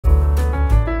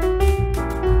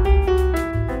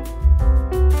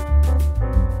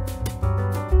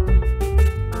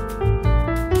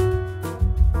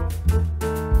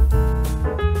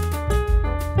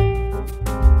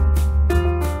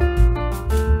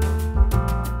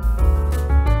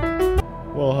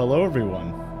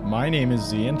name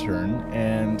is the Intern,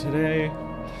 and today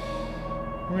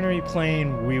we're going to be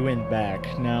playing We Went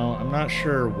Back. Now, I'm not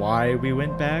sure why we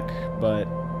went back, but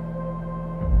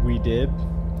we did.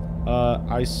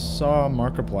 I saw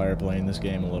Markiplier playing this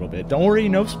game a little bit. Don't worry,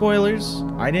 no spoilers.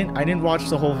 I didn't watch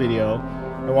the whole video.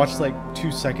 I watched like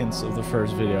 2 seconds of the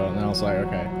first video, and then I was like,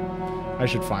 okay, I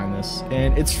should find this.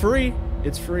 And it's free.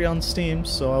 It's free on Steam,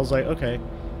 so I was like, okay,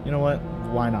 you know what?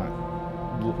 Why not?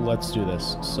 Let's do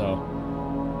this. So,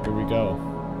 here we go.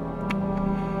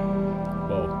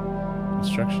 Whoa.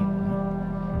 Instruction.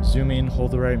 Zoom in, hold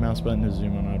the right mouse button to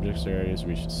zoom on objects or areas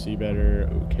we should see better.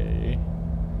 Okay.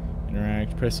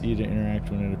 Interact. Press E to interact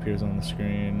when it appears on the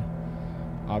screen.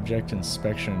 Object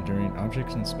inspection. During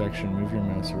object inspection, move your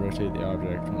mouse to rotate the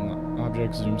object. When the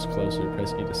object zooms closer,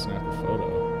 press E to snap a photo.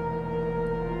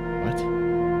 What?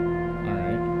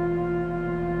 Alright.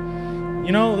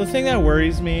 You know, the thing that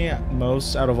worries me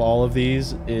most out of all of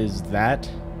these is that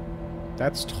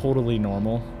that's totally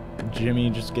normal. Jimmy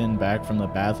just getting back from the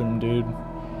bathroom, dude.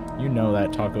 You know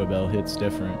that Taco Bell hits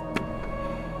different.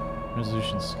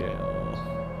 Resolution scale.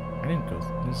 I didn't go.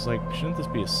 This is like, shouldn't this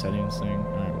be a settings thing?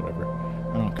 Alright, whatever.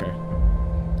 I don't care.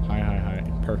 High.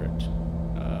 Perfect.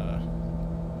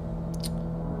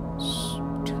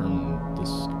 Turn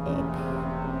this up.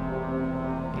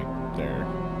 Like there.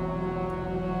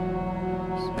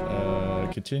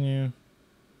 Continue.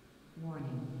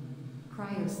 Warning.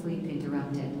 Cryosleep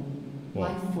interrupted. Whoa.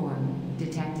 Life form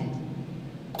detected.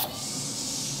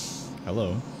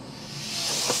 Hello.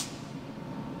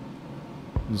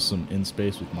 This is some in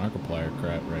space with Markiplier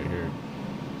crap right here.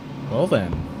 Well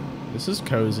then, this is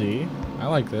cozy. I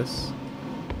like this.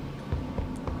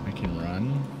 I can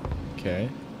run. Okay.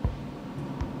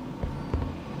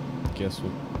 Guess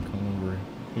we'll come over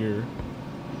here.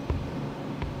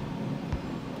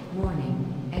 Warning.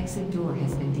 Exit door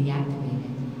has been deactivated.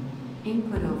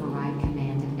 Input override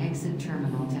command and exit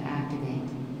terminal to activate.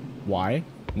 Why?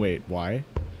 Wait, why?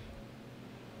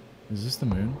 Is this the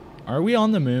moon? Are we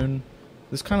on the moon?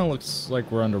 This kind of looks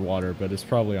like we're underwater, but it's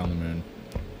probably on the moon.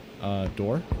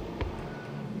 Door?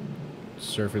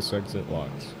 Surface exit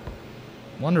locked.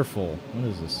 Wonderful. What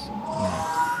is this?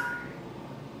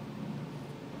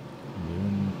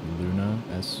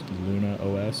 Luna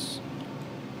OS.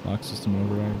 Lock system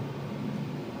override.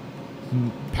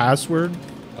 Password?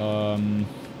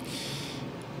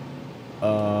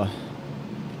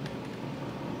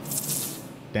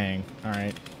 Dang.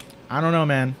 Alright. I don't know,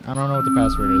 man. I don't know what the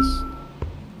password is.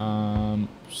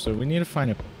 So we need to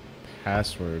find a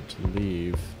password to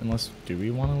leave. Unless, do we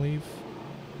want to leave?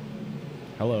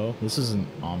 Hello. This isn't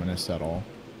ominous at all.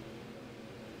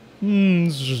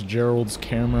 This is just Gerald's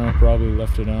camera. Probably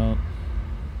left it out.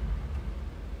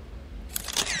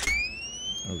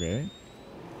 Okay.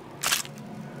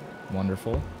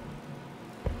 Wonderful.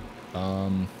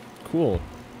 Cool.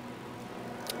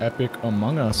 Epic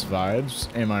Among Us vibes.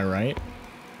 Am I right?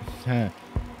 Heh.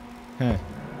 Heh.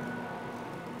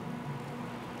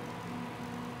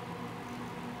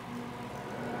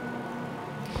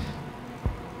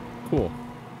 Cool.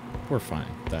 We're fine.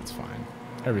 That's fine.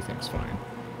 Everything's fine.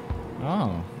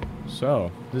 Oh.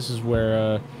 So, this is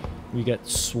where, we get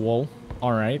swole.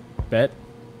 Alright. Bet.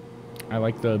 I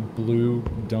like the blue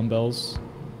dumbbells.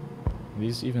 Are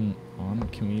these even on?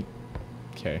 Can we...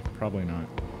 Okay, probably not.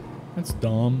 That's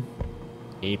dumb.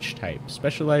 H-type.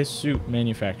 Specialized suit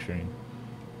manufacturing.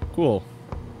 Cool.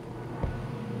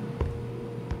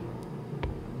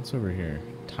 What's over here?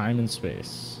 Time and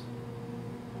space.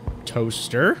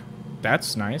 Toaster?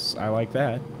 That's nice. I like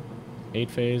that.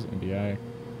 8-phase, MBI.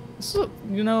 This is,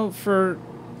 you know, for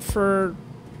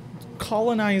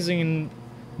colonizing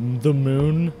the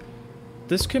moon,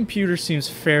 this computer seems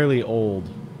fairly old.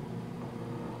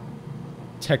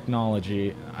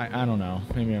 Technology. I don't know.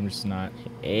 Maybe I'm just not.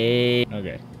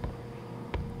 Okay.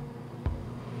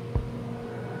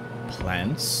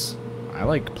 Plants. I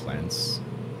like plants.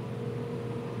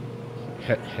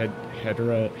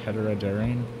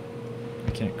 Heterodarine. I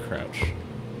can't crouch.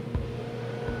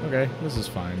 Okay, this is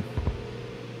fine.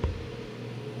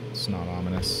 It's not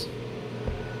ominous.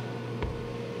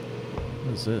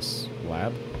 What is this?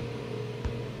 Lab?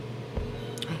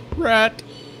 Rat!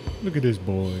 Look at this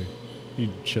boy.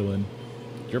 He's chilling.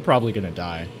 You're probably gonna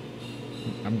die.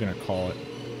 I'm gonna call it.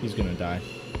 He's gonna die.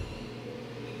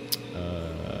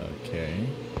 Okay.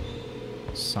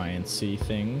 Science-y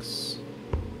things.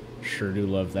 Sure do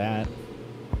love that.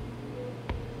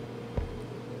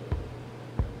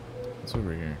 What's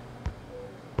over here?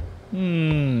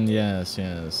 Yes.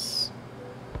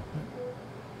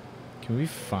 Can we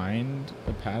find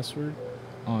a password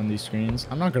on these screens?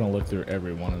 I'm not gonna look through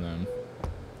every one of them,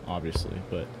 obviously,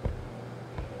 but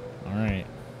Alright.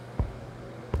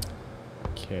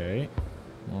 Okay.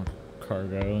 More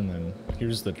cargo, and then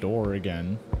here's the door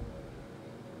again.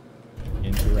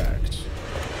 Interact.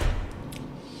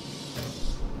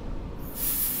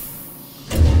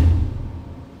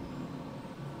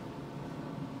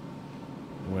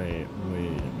 Wait a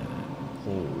minute.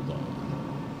 Hold on.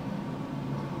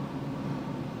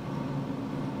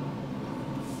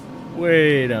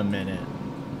 Wait a minute.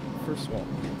 First of all.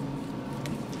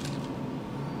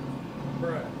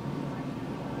 Bruh.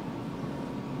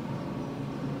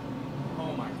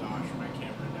 Oh my gosh, my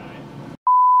camera died.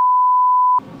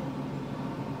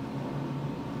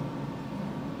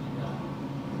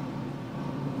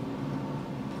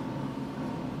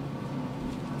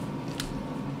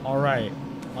 Alright.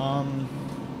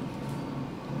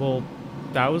 Well,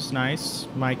 that was nice.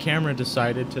 My camera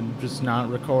decided to just not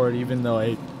record even though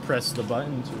I pressed the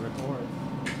button to record.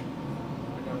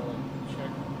 I gotta like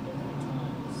check every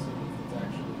time to see if it's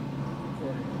actually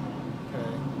recording or not.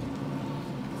 Okay.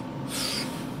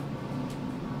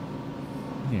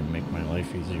 I need to make my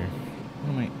life easier.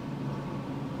 What am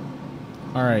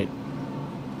I? Alright.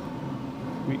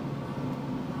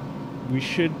 We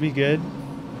should be good.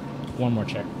 One more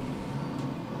check.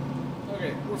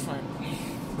 Okay, we're fine.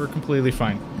 We're completely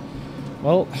fine.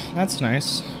 Well, that's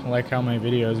nice. I like how my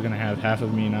video is going to have half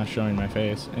of me not showing my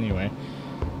face. Anyway,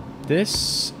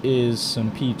 this is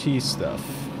some PT stuff.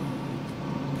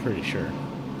 Pretty sure.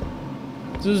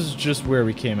 This is just where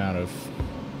we came out of.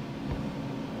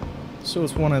 So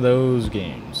it's one of those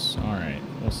games. Alright,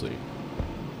 we'll see.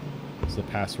 Is the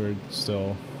password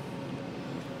still...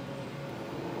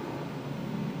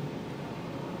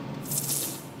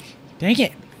 Dang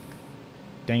it!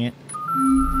 Dang it.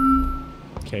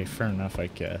 Okay, fair enough, I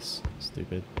guess.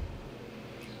 Stupid.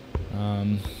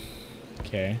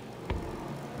 Okay.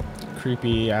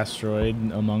 Creepy asteroid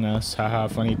among us. Haha,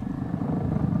 funny.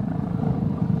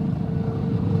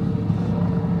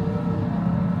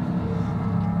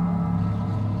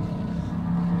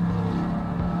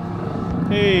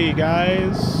 Hey,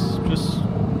 guys. Just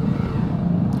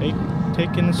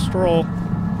taking a stroll.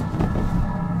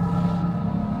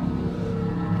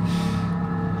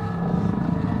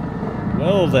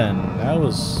 Well then, that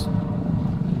was...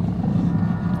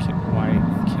 Why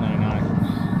can I not...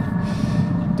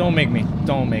 Don't make me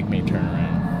turn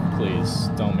around. Please,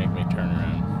 don't make me turn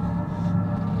around.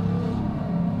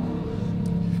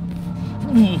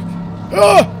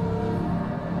 Ah!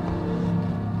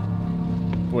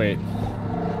 Wait,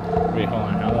 hold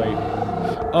on, how do I...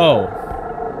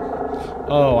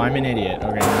 Oh, I'm an idiot,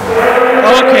 okay.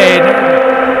 Okay,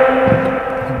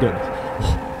 good.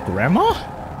 Grandma?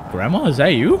 Grandma, is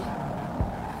that you?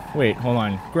 Wait, hold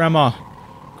on.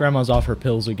 Grandma's off her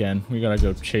pills again. We gotta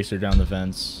go chase her down the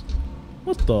vents.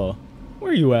 What the?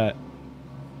 Where are you at?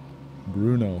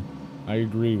 Bruno. I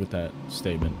agree with that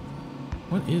statement.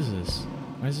 What is this?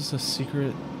 Why is this a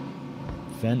secret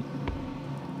vent?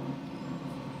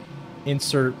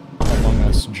 Insert Among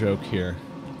Us joke here.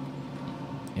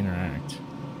 Interact.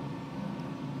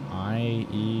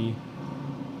 I-E...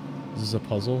 This is a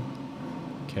puzzle?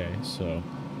 Okay, so...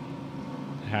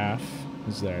 half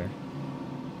is there.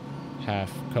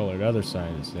 Half colored other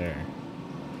side is there.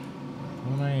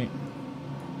 What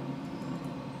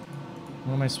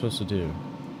am I supposed to do?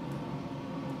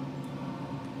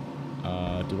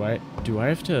 Do I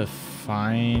have to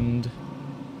find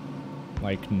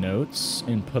like notes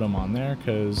and put them on there?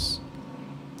 Cause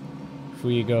if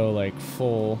we go like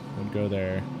full, we'd go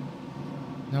there.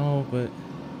 No, but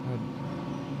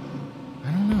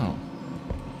I don't know.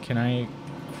 Can I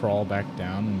crawl back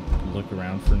down and look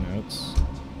around for notes?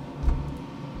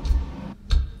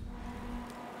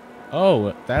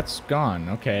 Oh, that's gone.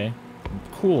 Okay.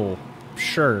 Cool.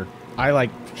 Sure.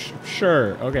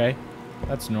 Sure. Okay.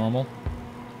 That's normal.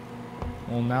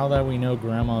 Well, now that we know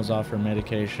Grandma's off her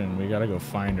medication, we gotta go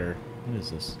find her. What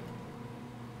is this?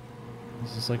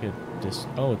 Is this like a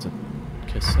oh, it's a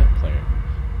cassette player.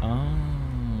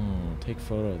 Oh, take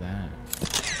photo of that.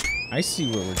 I see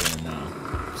what we're doing now.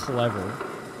 Clever.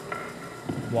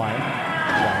 Why?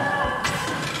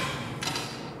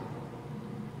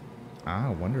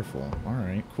 Ah, wonderful.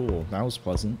 Alright, cool. That was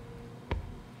pleasant.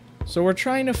 So we're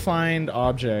trying to find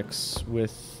objects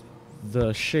with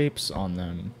the shapes on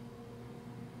them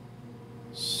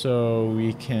so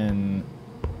we can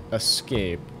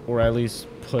escape, or at least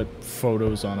put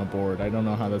photos on a board. I don't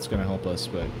know how that's going to help us,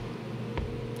 but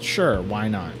sure, why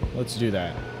not? Let's do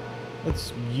that.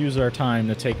 Let's use our time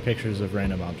to take pictures of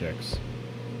random objects.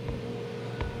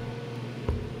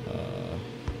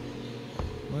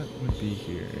 What would be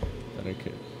here that I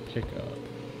could pick up?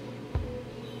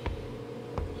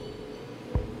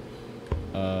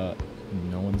 No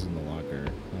one's in the locker.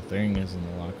 Nothing is in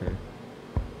the locker.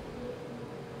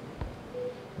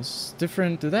 This is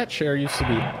different. Did that chair used to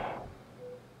be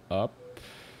up?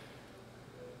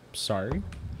 Sorry.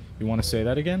 You want to say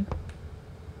that again?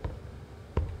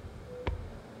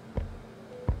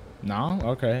 No?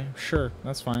 Okay. Sure.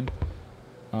 That's fine.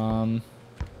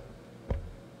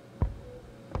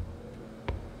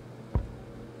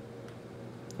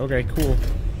 Okay, cool.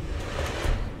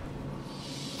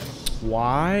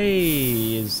 Why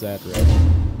is that red?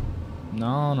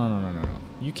 No, no, no, no, no, no.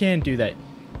 You can't do that.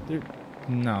 There,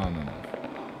 no, no, no.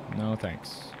 No,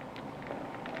 thanks.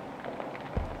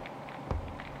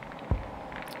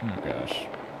 Oh my gosh.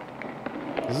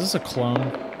 Is this a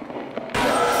clone?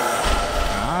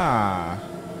 Ah.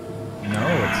 No,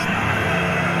 it's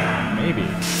not. Maybe.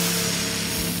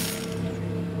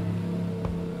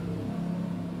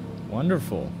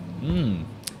 Wonderful.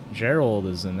 Gerald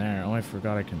is in there. Oh, I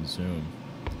forgot I can zoom.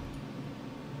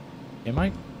 Am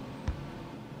I...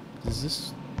 Is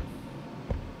this...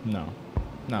 No.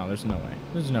 No, there's no way.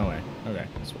 There's no way. Okay,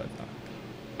 that's what I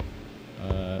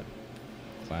thought.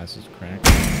 Glass is cracked.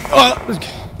 Oh!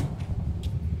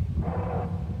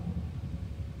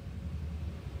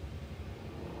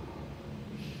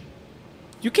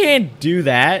 You can't do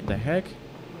that! The heck?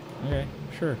 Okay,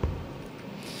 sure.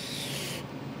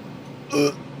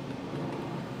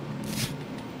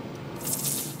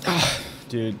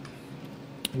 Dude,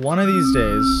 one of these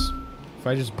days, if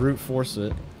I just brute force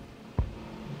it,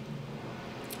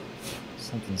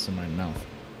 something's in my mouth.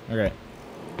 Okay,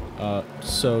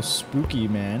 so Spooky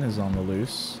Man is on the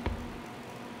loose.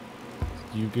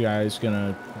 You guys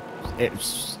gonna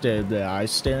the eye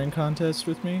staring contest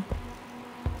with me,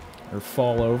 or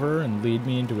fall over and lead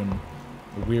me into a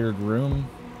weird room?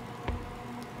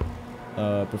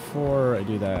 Before I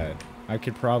do that, I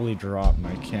could probably drop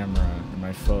my camera and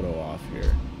my photo off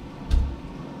here.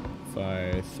 If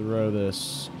I throw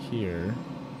this here.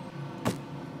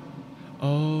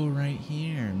 Oh, right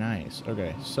here. Nice.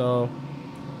 Okay, so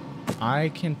I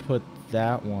can put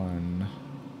that one,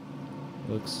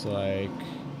 looks like,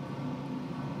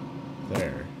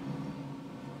 there.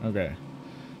 Okay.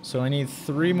 So I need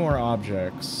 3 more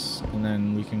objects, and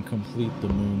then we can complete the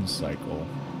moon cycle.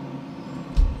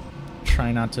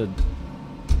 Try not to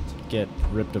get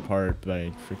ripped apart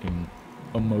by freaking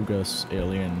Amogus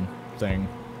alien thing.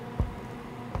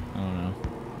 I don't know.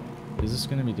 Is this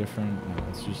gonna be different? No,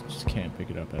 it's just can't pick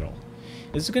it up at all.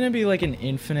 Is it gonna be like an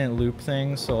infinite loop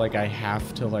thing? So like I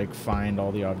have to like find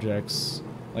all the objects?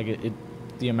 Like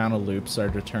the amount of loops are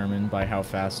determined by how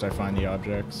fast I find the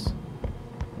objects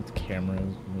with the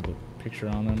cameras with the picture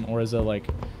on them, or is it like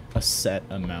a set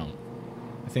amount?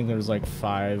 I think there's like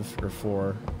 5 or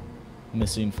 4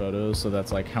 missing photos, so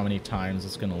that's like how many times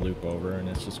it's gonna loop over, and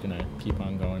it's just gonna keep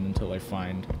on going until I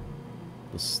find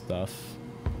the stuff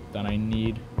that I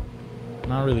need. I'm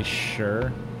not really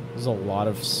sure. There's a lot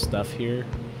of stuff here,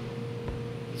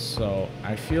 so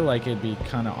I feel like it'd be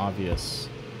kind of obvious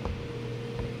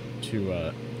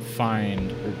to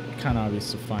find, or kind of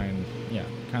obvious to find, yeah,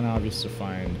 kind of obvious to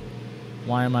find.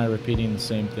 Why am I repeating the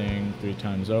same thing 3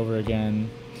 times over again?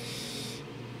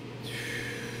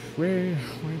 Where'd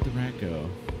the rat go?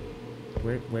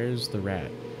 Where's the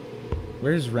rat?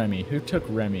 Where's Remy? Who took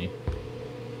Remy?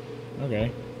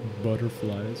 Okay.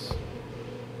 Butterflies.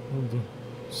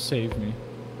 Save me.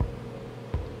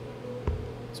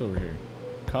 It's over here.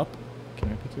 Cup?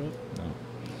 Can I pick you up?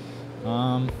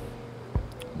 No.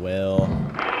 Well.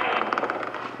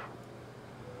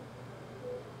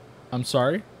 I'm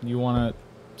sorry? You wanna...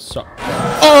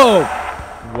 Oh!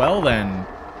 Well then.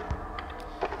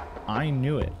 I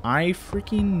knew it. I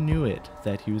freaking knew it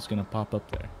that he was gonna pop up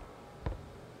there.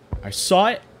 I saw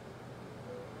it.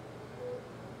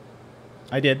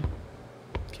 I did.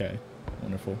 Okay.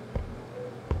 Wonderful.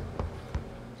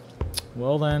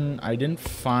 Well then, I didn't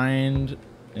find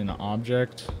an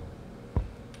object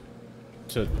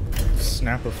to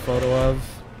snap a photo of.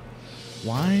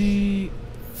 Why...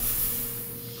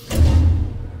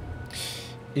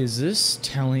 Is this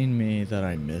telling me that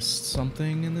I missed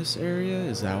something in this area?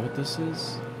 Is that what this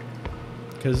is?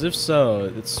 Because if so,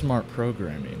 it's smart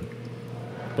programming.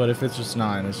 But if it's just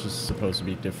not, and it's just supposed to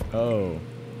be different. Oh.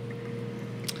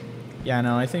 Yeah,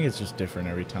 no, I think it's just different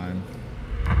every time.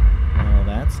 Well,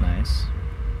 that's nice.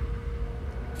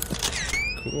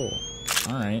 Cool.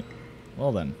 Alright.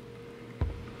 Well then.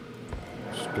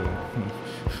 Just go.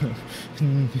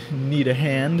 Need a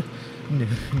hand?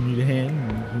 Need a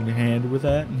hand? Need a hand with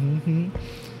that? I'm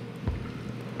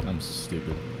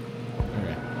stupid.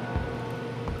 Okay.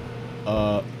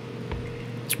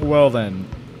 Well then.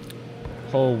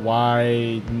 Oh,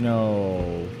 why?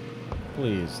 No.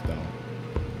 Please don't.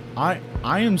 I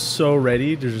am so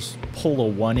ready to just pull a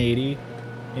 180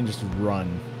 and just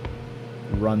run.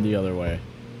 Run the other way.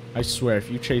 I swear,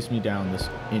 if you chase me down this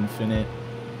infinite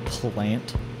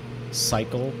plant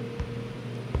cycle.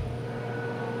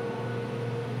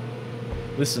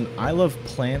 Listen, I love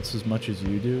plants as much as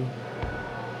you do,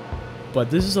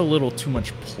 but this is a little too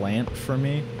much plant for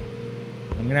me.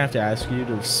 I'm gonna have to ask you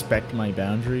to respect my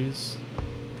boundaries.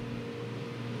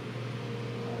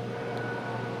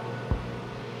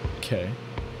 Okay.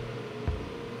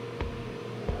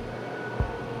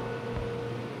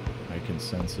 I can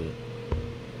sense it.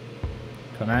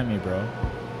 Come at me, bro.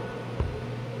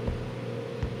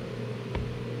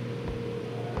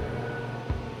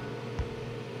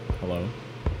 Hello?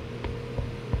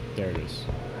 There it is.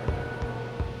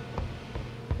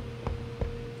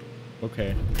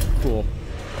 Okay, cool.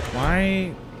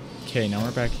 Why? Okay, now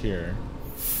we're back here.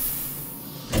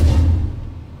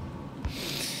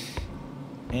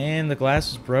 And the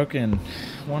glass is broken.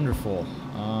 Wonderful.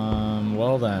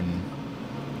 Well then.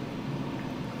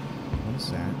 What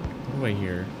is that? What do I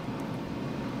hear?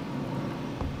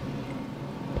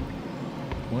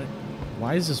 What?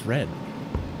 Why is this red?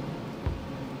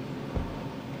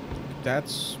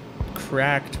 That's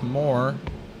cracked more.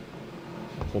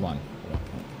 Hold on.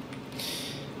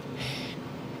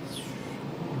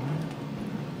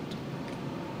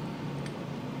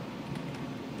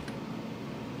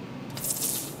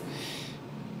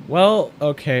 Well,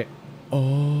 okay. Oh,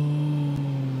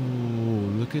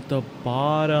 look at the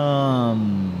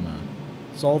bottom.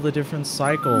 It's all the different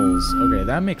cycles. Okay,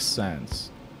 that makes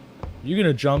sense. You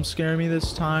gonna jump scare me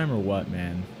this time or what,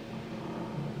 man?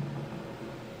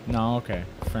 No, okay.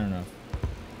 Fair enough.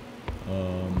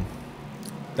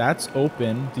 That's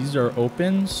open. These are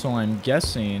open, so I'm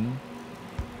guessing...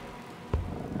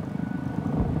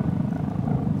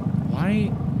 Why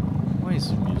is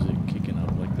the music kicking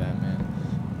up like that, man?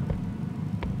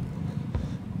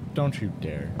 Don't you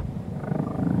dare.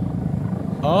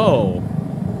 Oh.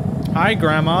 Hi,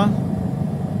 Grandma.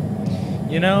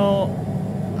 You know,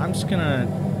 I'm just gonna...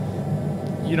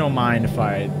 You don't mind if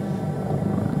I...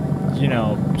 You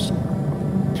know... Just...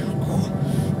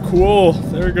 Cool.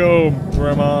 There we go,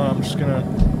 Grandma. I'm just gonna...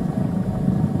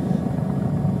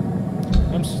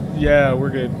 Yeah, we're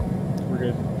good. We're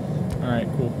good. Alright,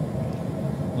 cool.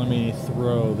 Let me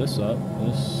throw this up.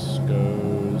 This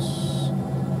goes...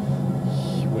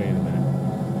 Wait a minute.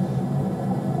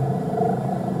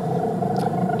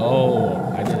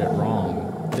 Oh, I did it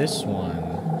wrong. This one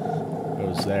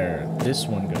goes there. This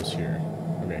one goes here.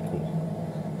 Okay, cool.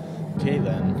 Okay,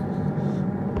 then.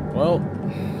 Well,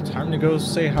 time to go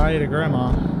say hi to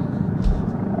Grandma.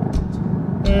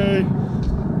 Hey.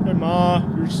 Hey, Ma.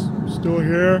 You're still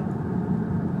here?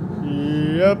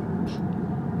 Yep.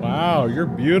 Wow, you're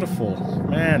beautiful.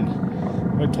 Man,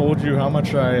 I told you how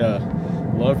much I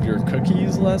loved your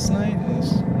cookies last night.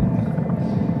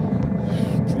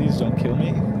 Please don't kill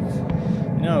me.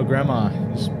 No, Grandma.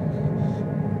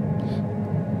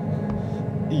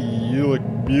 You look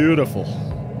beautiful.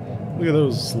 Look at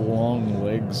those long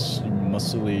legs, you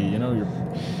muscly. You know,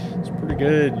 it's pretty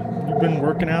good. You've been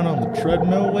working out on the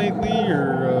treadmill lately,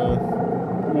 or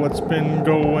what's been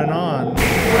going on?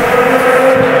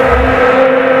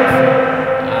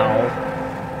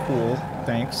 Ow. Cool.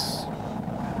 Thanks.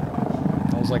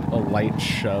 That was like a light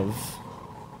shove.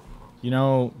 You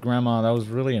know, Grandma, that was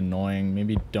really annoying.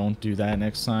 Maybe don't do that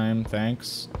next time.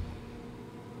 Thanks.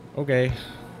 Okay.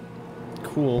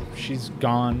 Cool. She's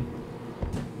gone.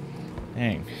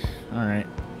 Dang. Alright.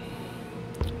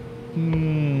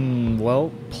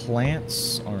 Well,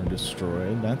 plants are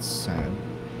destroyed. That's sad.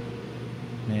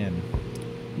 Man.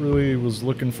 Really was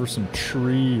looking for some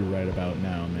tree right about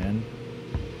now, man.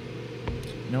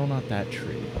 No, not that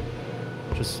tree.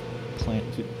 Just plant.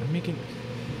 Dude,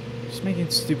 just making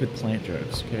stupid plant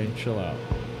jokes, okay? Chill out.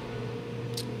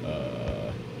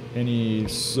 Any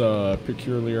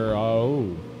peculiar...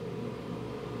 Oh.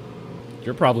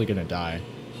 You're probably gonna die.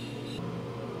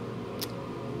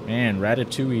 Man,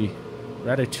 Ratatouille,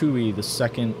 the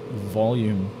second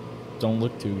volume, don't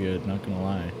look too good, not gonna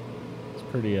lie. It's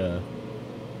pretty,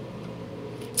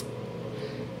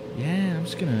 Yeah, I'm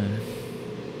just gonna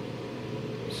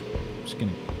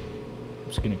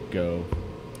go.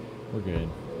 We're good.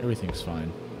 Everything's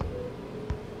fine.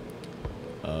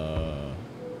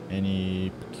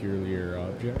 Any peculiar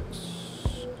objects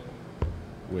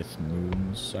with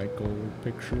moon cycle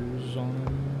pictures on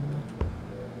them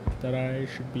that I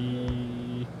should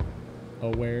be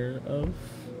aware of?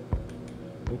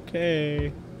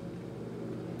 Okay.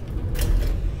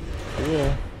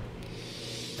 Cool.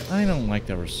 I don't like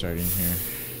that we're starting here.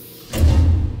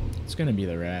 Let's gonna be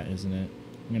the rat, isn't it?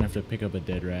 I'm gonna have to pick up a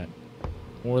dead rat.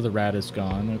 Or the rat is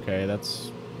gone. Okay,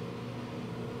 that's...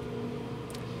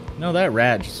 No, that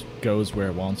rat just goes where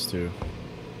it wants to.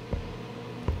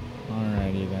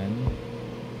 Alrighty then.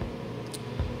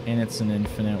 And it's an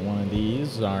infinite one of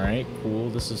these. Alright, cool.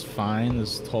 This is fine.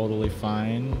 This is totally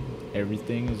fine.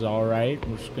 Everything is alright.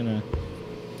 We're just gonna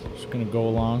go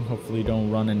along. Hopefully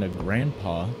don't run into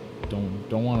Grandpa.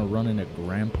 Don't want to run into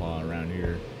Grandpa around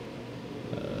here.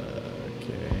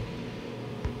 Okay.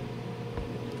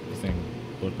 Everything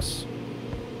looks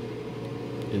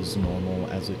as normal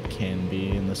as it can be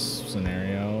in this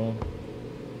scenario.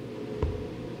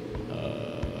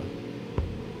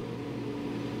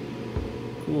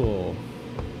 Cool.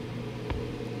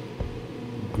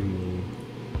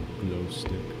 Glow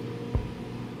stick.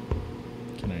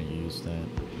 Can I use that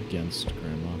against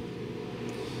Grandma?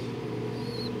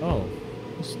 Oh,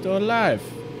 he's still alive.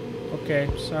 Okay,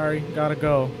 sorry, gotta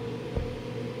go.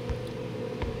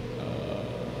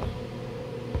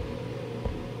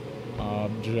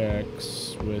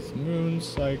 Objects with moon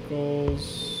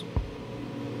cycles.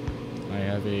 I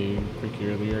have a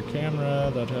peculiar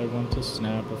camera that I want to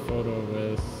snap a photo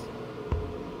with.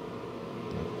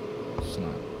 It's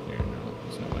not here, no,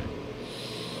 there's no way.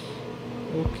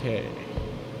 Okay.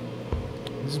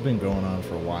 This has been going on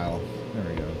for a while. There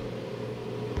we go.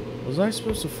 Was I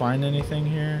supposed to find anything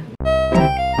here? Am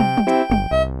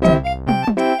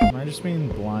I just being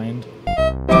blind?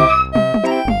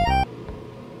 I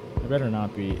better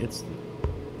not be. It's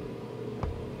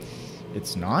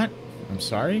not? I'm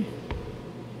sorry?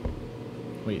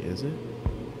 Wait, is it?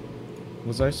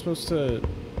 Was I supposed to...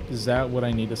 Is that what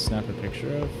I need to snap a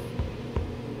picture of?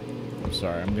 I'm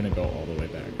sorry, I'm gonna go all the way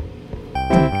back.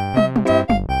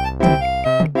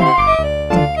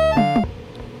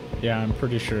 Yeah, I'm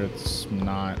pretty sure it's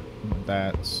not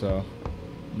that, so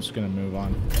I'm just gonna move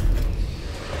on.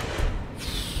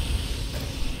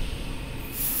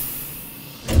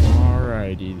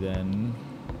 Alrighty then.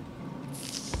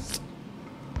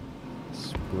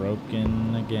 It's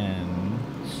broken again.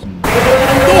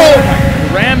 Oh, my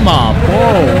grandma!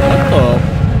 Whoa, what the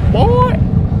boy?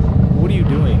 What are you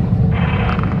doing?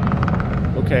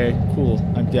 Okay, cool.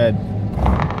 I'm dead.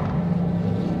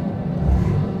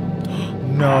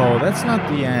 No, that's not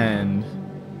the end.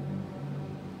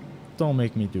 Don't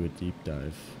make me do a deep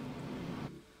dive.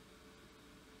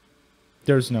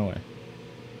 There's no way.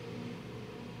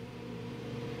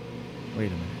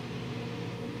 Wait a minute.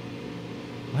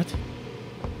 What?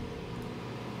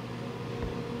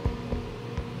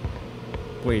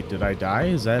 Wait, did I die?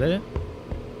 Is that it?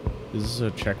 Is this a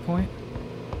checkpoint?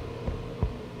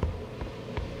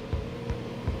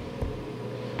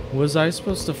 Was I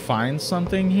supposed to find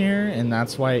something here and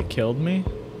that's why it killed me?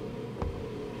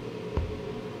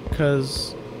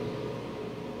 'Cause...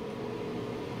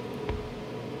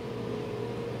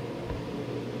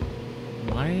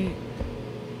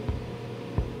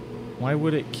 Why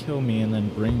would it kill me and then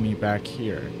bring me back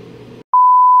here?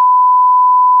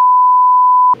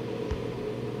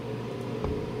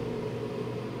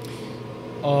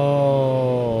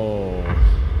 Oh.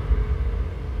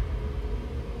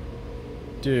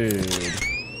 Dude.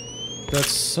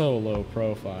 That's so low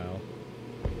profile.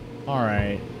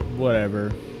 Alright,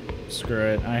 whatever. Screw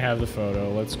it. I have the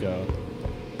photo. Let's go.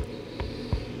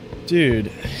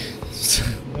 Dude.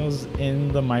 That was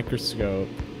in the microscope.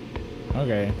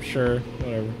 Okay, sure.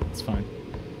 Whatever. It's fine.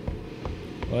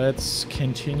 Let's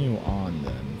continue on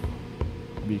then.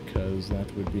 Because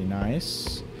that would be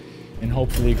nice. And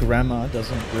hopefully Grandma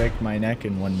doesn't break my neck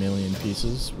in 1 million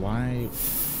pieces. Why?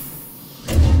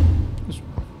 It's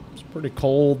pretty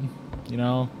cold, you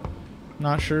know?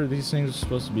 Not sure these things are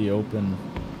supposed to be open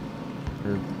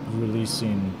or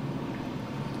releasing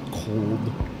cold.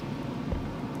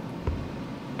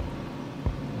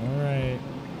 Alright.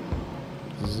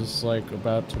 Is this like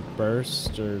about to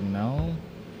burst or no?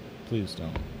 Please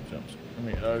don't jump.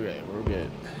 Okay, we're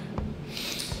good.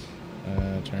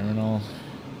 Terminal.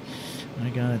 I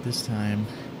got it this time.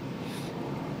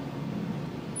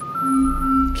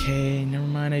 Okay, never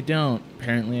mind, I don't.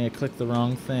 Apparently I clicked the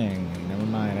wrong thing. Never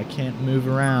mind, I can't move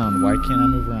around. Why can't I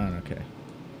move around? Okay.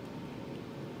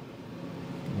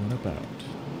 What about?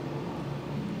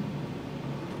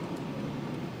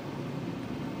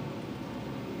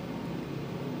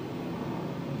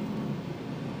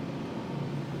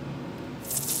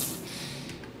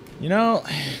 You know,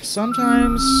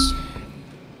 sometimes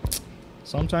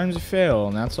you fail,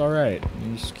 and that's alright.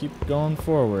 You just keep going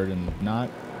forward and not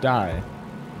die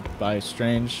by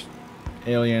strange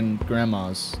alien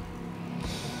grandmas.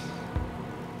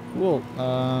 Cool.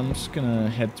 I'm just gonna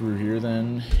head through here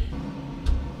then.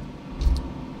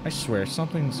 I swear,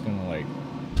 something's gonna, like...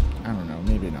 I don't know,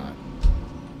 maybe not.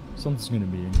 Something's gonna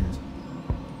be in here.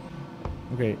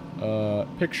 Okay,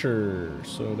 picture.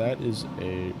 So that is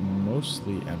a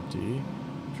mostly empty,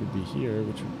 which would be here,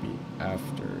 which would be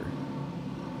after.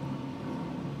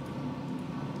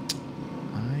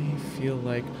 I feel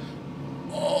like...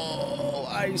 Oh,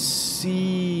 I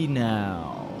see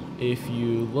now. If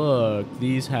you look,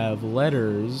 these have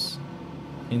letters,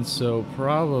 and so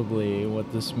probably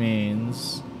what this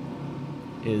means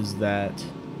is that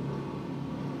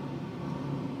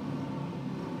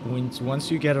once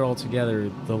you get it all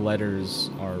together, the letters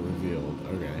are revealed.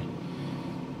 Okay.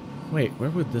 Wait, where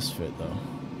would this fit, though?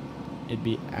 It'd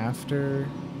be after,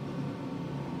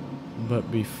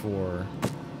 but before.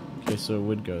 Okay, so it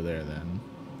would go there, then.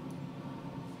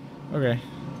 Okay.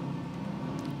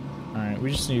 Alright,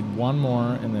 we just need one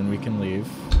more, and then we can leave.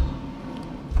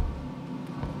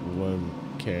 Whoa,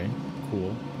 okay,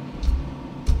 cool.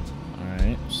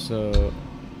 Alright, so...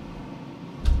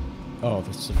 Oh,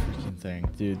 that's the freaking thing,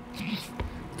 dude.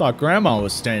 Thought Grandma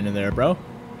was standing there, bro.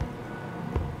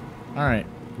 Alright,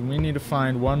 we need to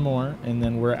find one more, and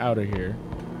then we're out of here.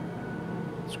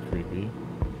 It's creepy.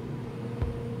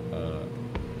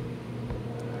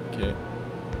 Okay.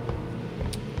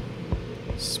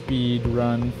 Speed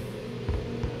run.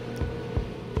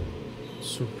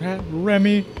 So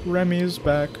Remy is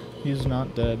back. He's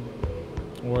not dead.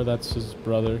 Or that's his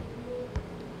brother.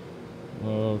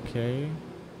 Okay.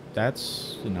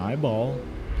 That's an eyeball.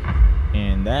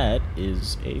 And that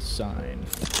is a sign.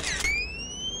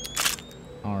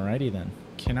 Alrighty then.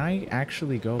 Can I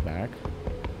actually go back?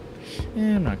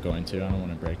 I'm not going to. I don't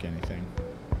want to break anything.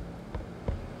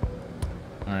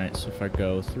 Alright, so if I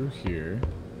go through here,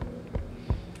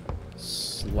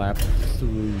 slap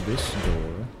through this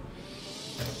door.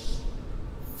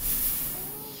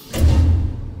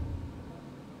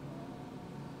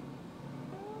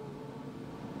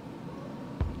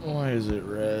 Why is it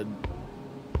red?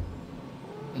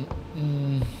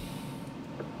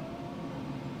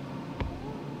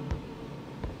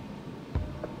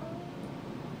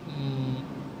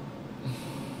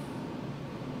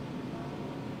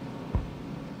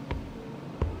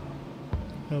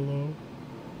 Hello?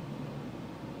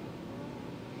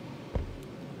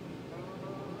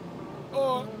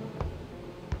 Oh.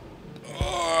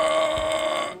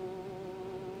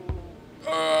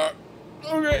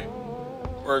 Okay.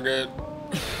 We're good.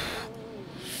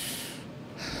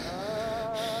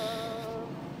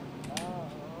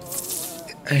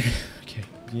 Okay.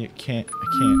 You can't.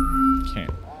 I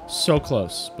can't. So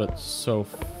close, but so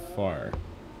far.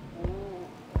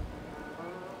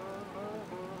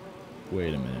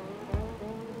 Wait a minute.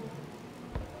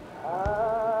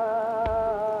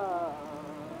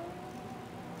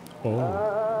 Oh.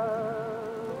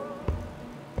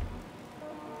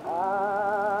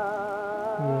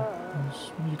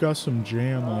 You got some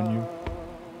jam on you.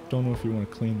 Don't know if you want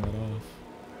to clean that off.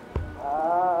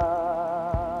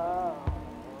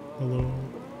 Hello?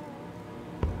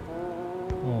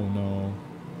 Oh no.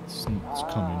 It's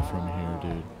coming from here,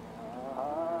 dude.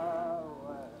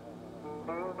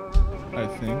 I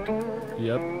think.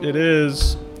 Yep, it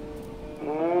is.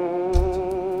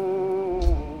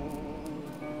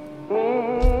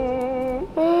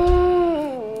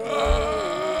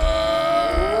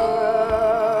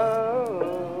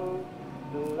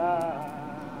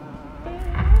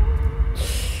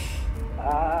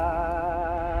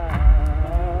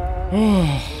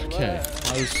 Okay,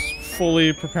 I was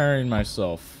fully preparing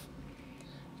myself.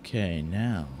 Okay,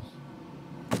 now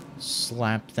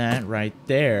slap that right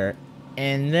there,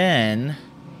 and then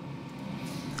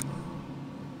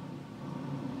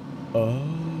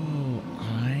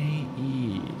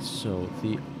I-E. So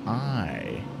the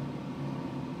I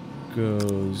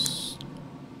goes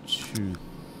to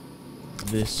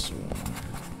this one.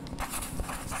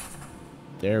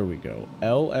 There we go.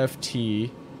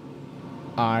 LFT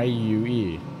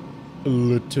IUE.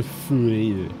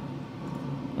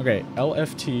 Okay,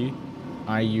 LFT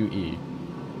IUE.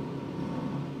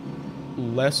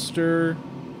 Lester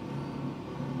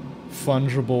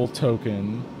fungible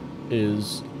token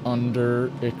is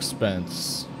under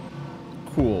expense.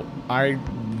 Cool.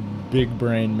 Big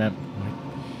brain mem.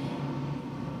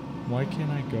 Why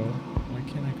can't I go? Why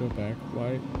can't I go back?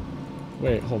 Why?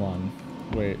 Wait, hold on.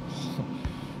 Wait.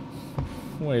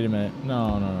 Wait a minute.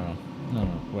 No.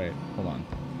 Wait, hold on.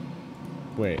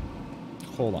 Wait.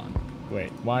 Hold on. Wait.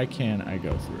 Why can't I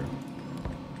go through?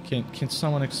 Can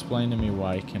someone explain to me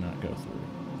why I cannot go through?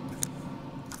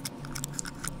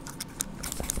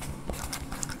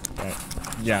 Right.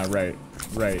 Yeah, right.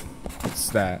 Right. It's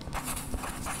that.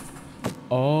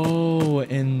 Oh,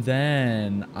 and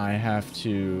then I have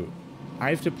to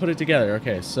put it together.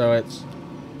 Okay, so it's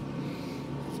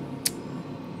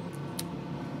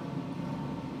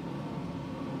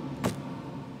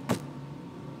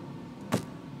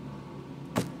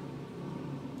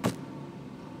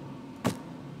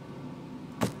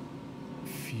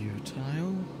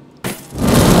futile.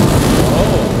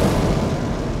 Oh.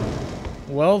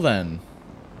 Well then.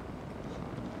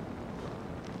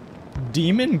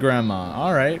 Demon Grandma.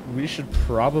 Alright, we should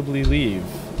probably leave.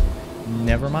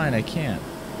 Never mind, I can't.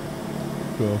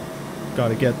 Cool.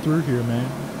 Gotta get through here, man.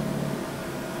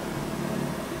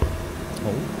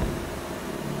 Oh.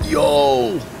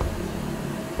 Yo!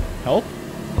 Help?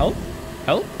 Help?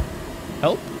 Help?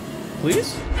 Help?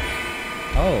 Please?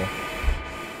 Oh.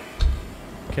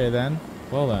 Okay then.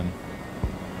 Well then.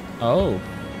 Oh.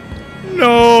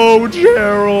 No,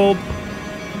 Gerald!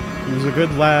 He was a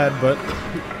good lad, but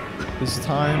his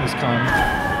time has come.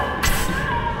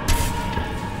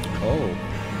 Oh.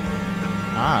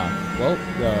 Ah. Well,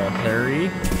 Harry.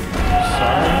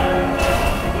 Sorry.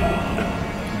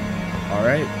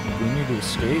 Alright, we need to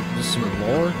escape. Just some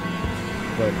lore.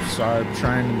 But sorry, I'm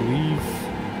trying to leave.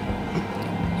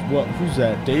 What? Who's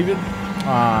that? David?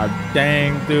 Ah,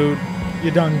 dang, dude. You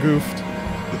done goofed.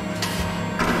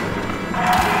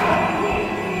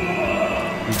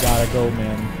 We gotta go,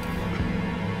 man.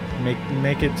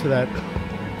 Make it to that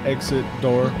exit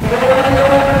door.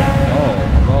 Oh,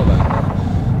 well then.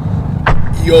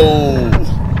 Yo!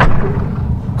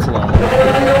 Clone.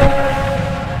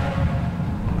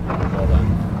 Well then.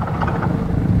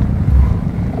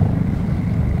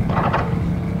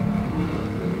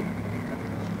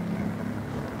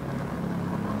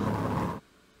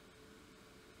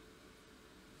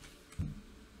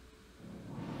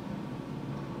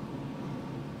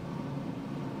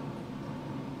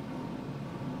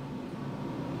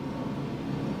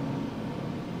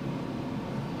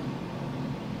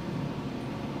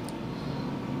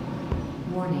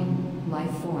 Warning, life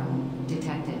form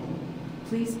detected.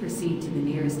 Please proceed to the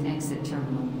nearest exit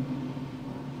terminal.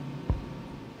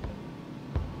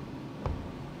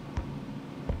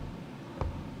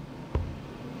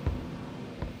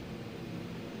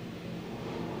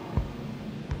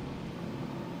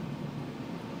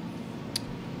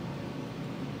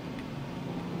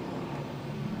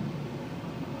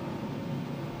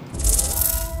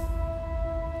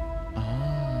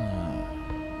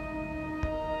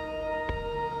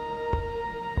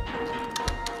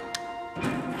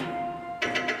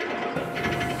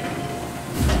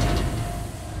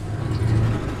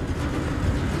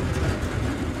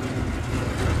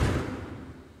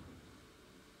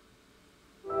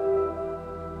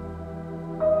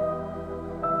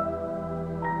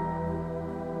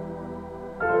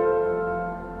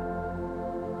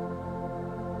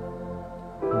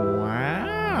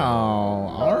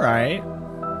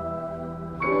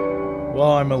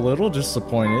 Well, I'm a little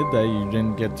disappointed that you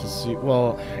didn't get to see...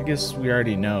 Well, I guess we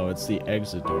already know. It's the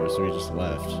exit door, so we just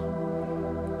left.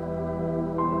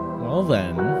 Well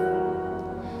then.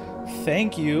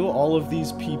 Thank you, all of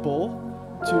these people,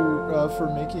 for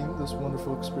making this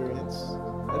wonderful experience.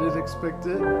 I didn't expect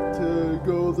it to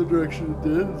go the direction it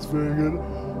did. It's very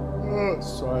good.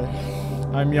 Sorry.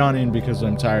 I'm yawning because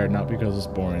I'm tired, not because it's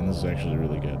boring. This is actually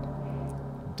really good.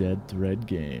 Dead Thread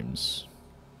Games.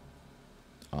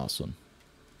 Awesome.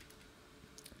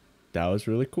 That was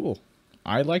really cool.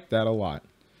 I liked that a lot.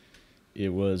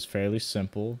 It was fairly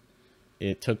simple.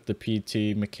 It took the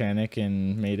PT mechanic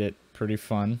and made it pretty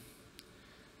fun.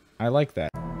 I like that.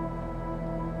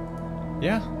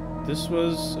 Yeah, this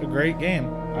was a great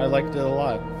game. I liked it a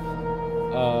lot.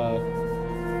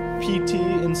 PT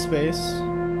in space.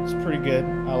 It's pretty good.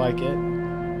 I like it.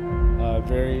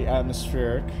 Very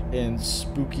atmospheric and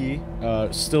spooky.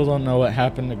 Still don't know what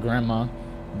happened to Grandma,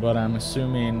 but I'm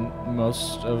assuming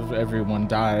most of everyone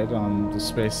died on the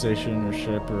space station or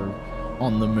ship or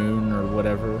on the moon or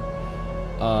whatever.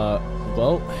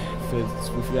 Well,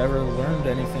 if we ever learned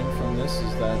anything from this,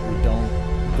 is that we don't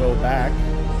go back.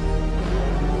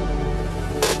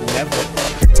 Never.